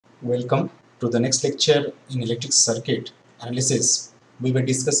Welcome to the next lecture in electric circuit analysis. We were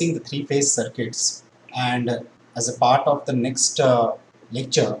discussing the three-phase circuits, and as a part of the next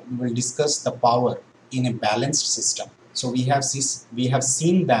lecture, we will discuss the power in a balanced system. So we have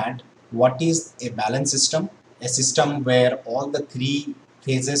seen that what is a balanced system? A system where all the three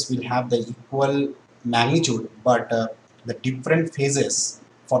phases will have the equal magnitude, but the different phases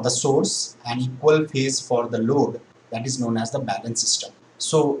for the source and equal phase for the load, that is known as the balanced system.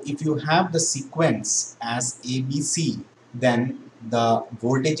 So if you have the sequence as ABC, then the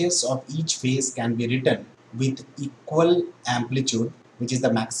voltages of each phase can be written with equal amplitude, which is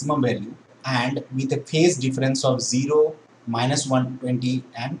the maximum value, and with a phase difference of 0, minus 120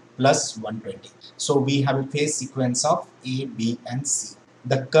 and plus 120. So we have a phase sequence of A, B and C.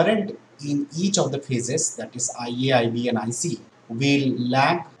 The current in each of the phases, that is IA, IB and IC, will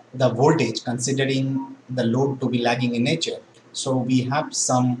lag the voltage considering the load to be lagging in nature. So we have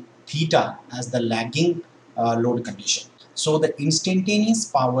some theta as the lagging load condition. So the instantaneous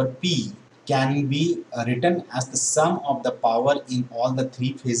power P can be written as the sum of the power in all the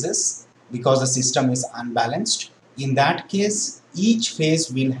three phases because the system is unbalanced. In that case, each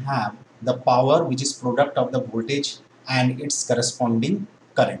phase will have the power which is product of the voltage and its corresponding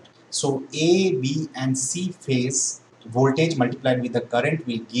current. So A, B and C phase voltage multiplied with the current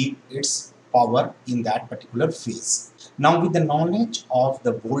will give its power in that particular phase. Now with the knowledge of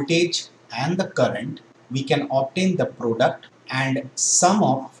the voltage and the current, we can obtain the product, and sum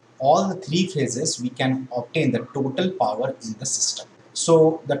of all the three phases we can obtain the total power in the system.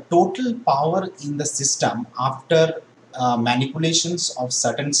 So the total power in the system after manipulations of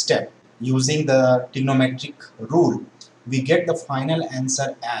certain step using the trigonometric rule, we get the final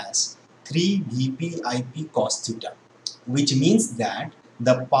answer as 3 Vp Ip cos theta, which means that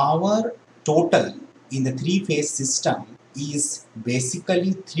the power total in the three-phase system is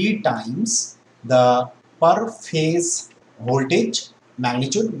basically 3 times the per phase voltage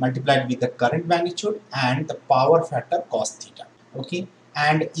magnitude multiplied with the current magnitude and the power factor cos theta. Okay,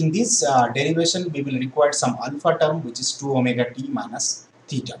 and in this derivation we will require some alpha term, which is 2 omega t minus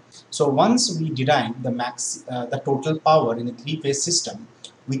theta. So once we derive the total power in a three-phase system,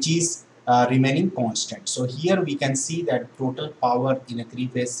 which is remaining constant. So here we can see that total power in a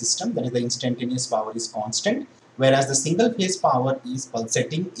three-phase system, that is the instantaneous power, is constant, whereas the single phase power is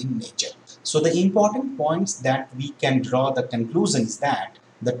pulsating in nature. So the important points that we can draw the conclusion is that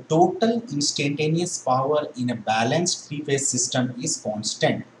the total instantaneous power in a balanced three-phase system is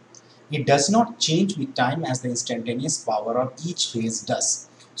constant. It does not change with time as the instantaneous power of each phase does.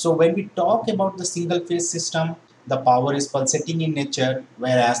 So when we talk about the single phase system, the power is pulsating in nature,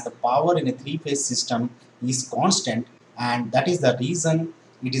 whereas the power in a three-phase system is constant, and that is the reason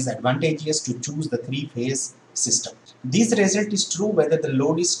it is advantageous to choose the three-phase system. This result is true whether the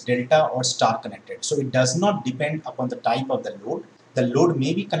load is delta or star connected. So it does not depend upon the type of the load. The load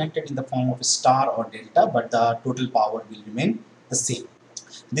may be connected in the form of a star or delta, but the total power will remain the same.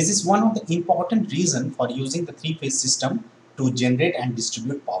 This is one of the important reasons for using the three-phase system to generate and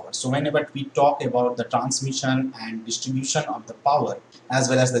distribute power. So whenever we talk about the transmission and distribution of the power as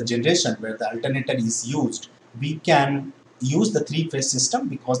well as the generation where the alternator is used, we can use the three-phase system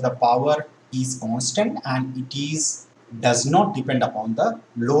because the power is constant and does not depend upon the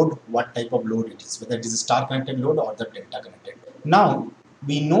load, what type of load it is, whether it is a star connected load or the delta connected. Now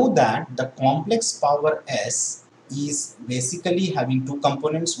we know that the complex power S is basically having two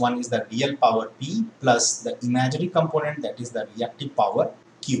components. One is the real power P plus the imaginary component, that is the reactive power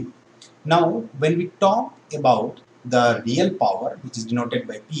Q. Now when we talk about the real power, which is denoted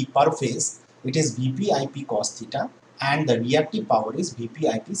by P per phase, it is Vp Ip cos theta, and the reactive power is Vp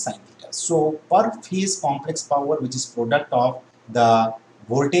Ip sin theta. So per phase complex power, which is product of the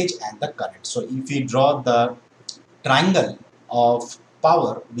voltage and the current. So if we draw the triangle of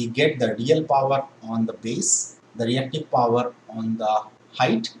power, we get the real power on the base, the reactive power on the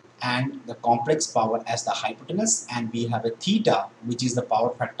height, and the complex power as the hypotenuse, and we have a theta, which is the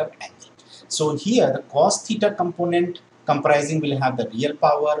power factor angle. So here the cos theta component comprising will have the real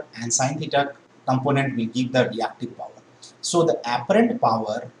power, and sin theta component will give the reactive power. So the apparent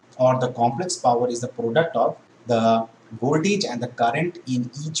power or the complex power is the product of the voltage and the current in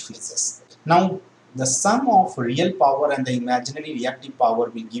each phases. Now the sum of real power and the imaginary reactive power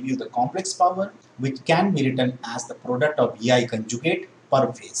will give you the complex power, which can be written as the product of VI conjugate per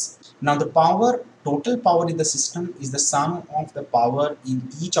phase. Now the total power in the system is the sum of the power in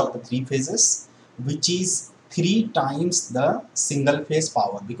each of the three phases, which is 3 times the single phase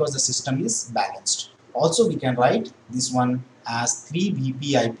power because the system is balanced. Also we can write this one as 3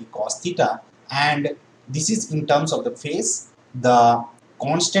 Vp Ip cos theta, and this is in terms of the phase. The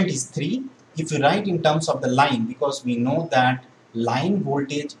constant is 3. If you write in terms of the line, because we know that line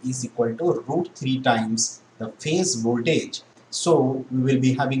voltage is equal to root 3 times the phase voltage, so we will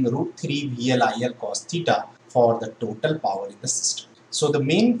be having root 3 VLIL cos theta for the total power in the system. So the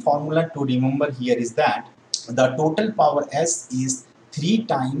main formula to remember here is that the total power S is 3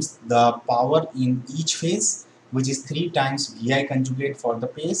 times the power in each phase, which is 3 times VI conjugate for the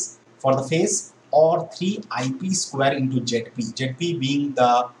phase, or 3 IP square into ZP being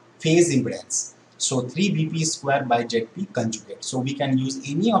the phase impedance. So 3 Vp square by ZP conjugate. So we can use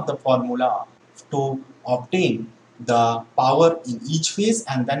any of the formula to obtain the power in each phase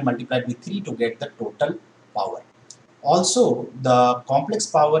and then multiply it with 3 to get the total power. Also, the complex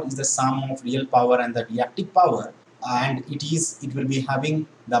power is the sum of real power and the reactive power, and it will be having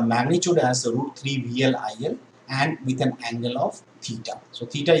the magnitude as root 3 VLIL and with an angle of theta. So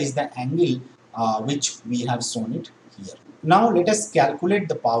theta is the angle which we have shown it here. Now let us calculate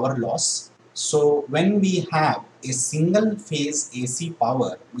the power loss. So when we have a single phase AC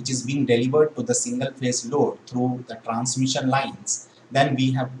power which is being delivered to the single phase load through the transmission lines, then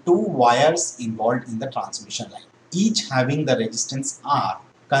we have two wires involved in the transmission line, each having the resistance R,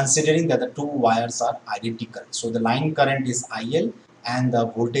 considering that the two wires are identical. So the line current is IL and the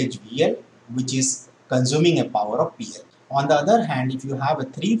voltage VL, which is consuming a power of PL. On the other hand, if you have a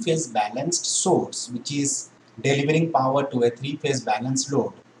three-phase balanced source which is delivering power to a three-phase balanced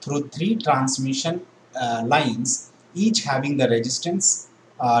load through three transmission lines, each having the resistance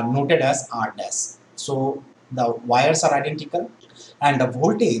noted as R dash. So the wires are identical and the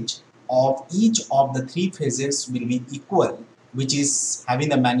voltage of each of the three phases will be equal, which is having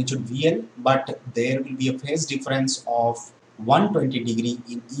the magnitude VL, but there will be a phase difference of 120 degree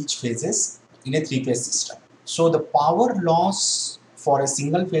in each phases in a three-phase system. So the power loss for a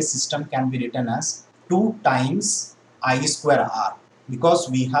single phase system can be written as 2 times I square R, because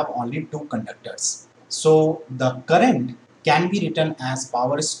we have only two conductors. So the current can be written as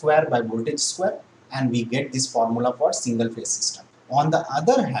power square by voltage square, and we get this formula for single phase system. On the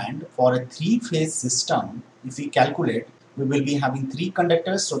other hand, for a three-phase system, if we calculate, we will be having three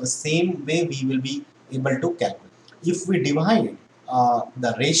conductors, so the same way we will be able to calculate. If we divide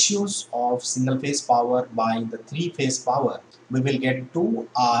the ratios of single phase power by the three-phase power, we will get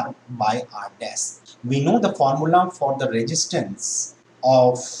 2R by R dash. We know the formula for the resistance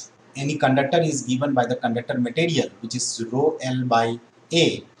of any conductor is given by the conductor material, which is rho L by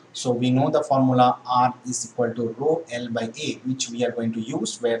A. So we know the formula R is equal to rho L by A, which we are going to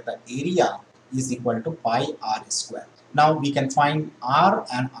use, where the area is equal to pi R square. Now we can find R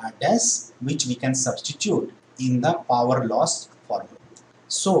and R dash, which we can substitute in the power loss formula.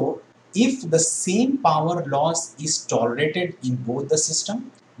 So if the same power loss is tolerated in both the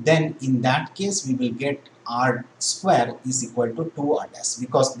system, then in that case we will get R square is equal to 2R dash,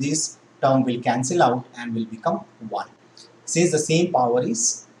 because this term will cancel out and will become 1. Since the same power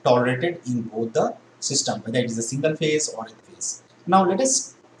is tolerated in both the system, whether it is a single phase or a phase. Now let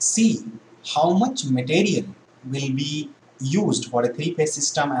us see how much material will be used for a three-phase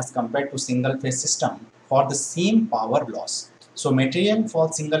system as compared to single phase system for the same power loss. So material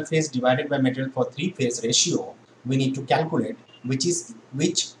for single phase divided by material for three-phase ratio we need to calculate, which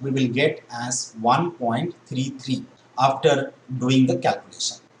we will get as 1.33 after doing the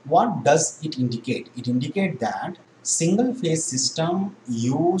calculation. What does it indicate? It indicates that single phase system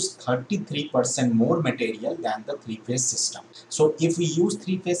use 33% more material than the three-phase system. So if we use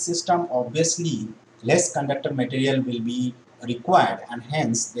three-phase system, obviously less conductor material will be required, and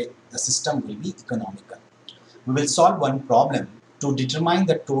hence the system will be economical. We will solve one problem to determine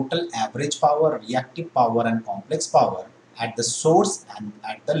the total average power, reactive power and complex power at the source and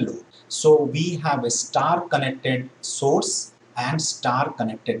at the load. So we have a star connected source and star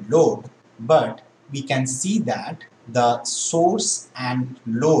connected load, but we can see that the source and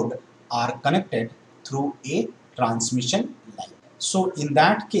load are connected through a transmission line. So in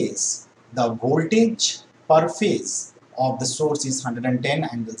that case, the voltage per phase of the source is 110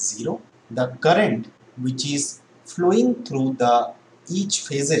 angle 0. The current which is flowing through the each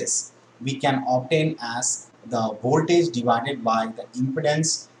phases we can obtain as the voltage divided by the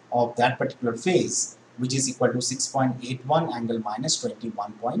impedance of that particular phase, which is equal to 6.81 angle minus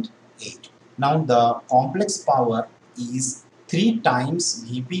 21.8. Now the complex power is 3 times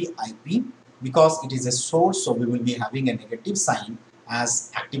Vp Ip, because it is a source, so we will be having a negative sign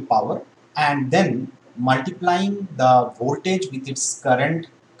as active power, and then multiplying the voltage with its current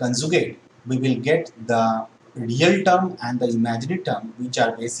conjugate, we will get the real term and the imaginary term, which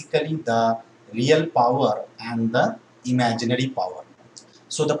are basically the real power and the imaginary power.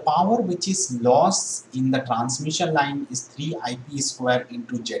 So the power which is lost in the transmission line is 3 IP square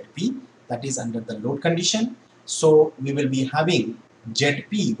into ZP, that is under the load condition. So we will be having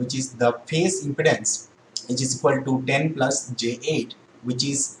ZP, which is the phase impedance, which is equal to 10 plus J8, which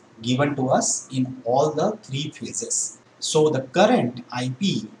is given to us in all the three phases. So the current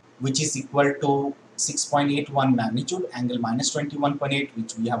IP, which is equal to 6.81 magnitude angle minus 21.8,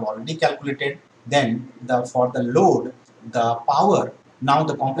 which we have already calculated. Then for the load, the power, now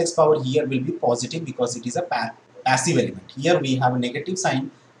the complex power here will be positive because it is a passive element. Here we have a negative sign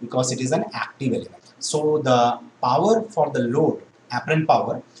because it is an active element. So the power for the load, apparent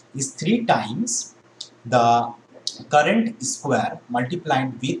power, is 3 times the current square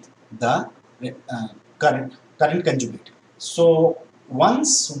multiplied with the current conjugate. So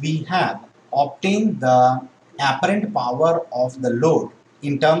once we have obtained the apparent power of the load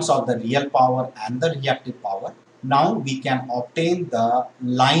in terms of the real power and the reactive power, now we can obtain the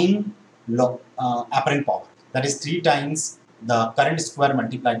line apparent power, that is 3 times the current square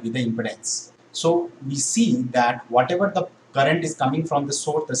multiplied with the impedance. So we see that whatever the current is coming from the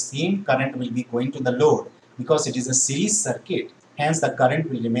source, the same current will be going to the load because it is a series circuit, hence the current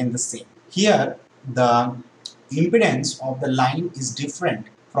will remain the same. Here the impedance of the line is different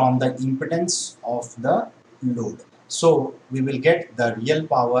from the impedance of the load. So we will get the real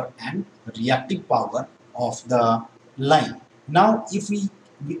power and reactive power of the line. Now if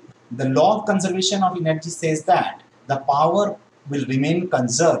the law of conservation of energy says that the power will remain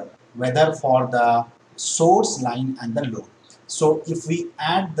conserved whether for the source, line and the load. So if we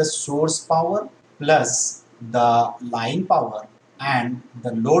add the source power plus the line power and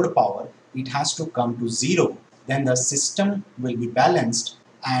the load power, it has to come to 0. Then the system will be balanced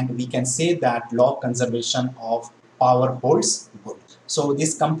and we can say that law of conservation of power holds good. So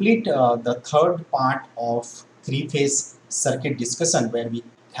this complete the third part of three-phase circuit discussion, where we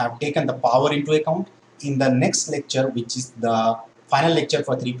have taken the power into account. In the next lecture, which is the final lecture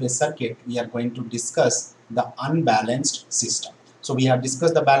for three-phase circuit, we are going to discuss the unbalanced system. So we have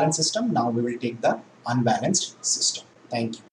discussed the balanced system. Now we will take the unbalanced system. Thank you.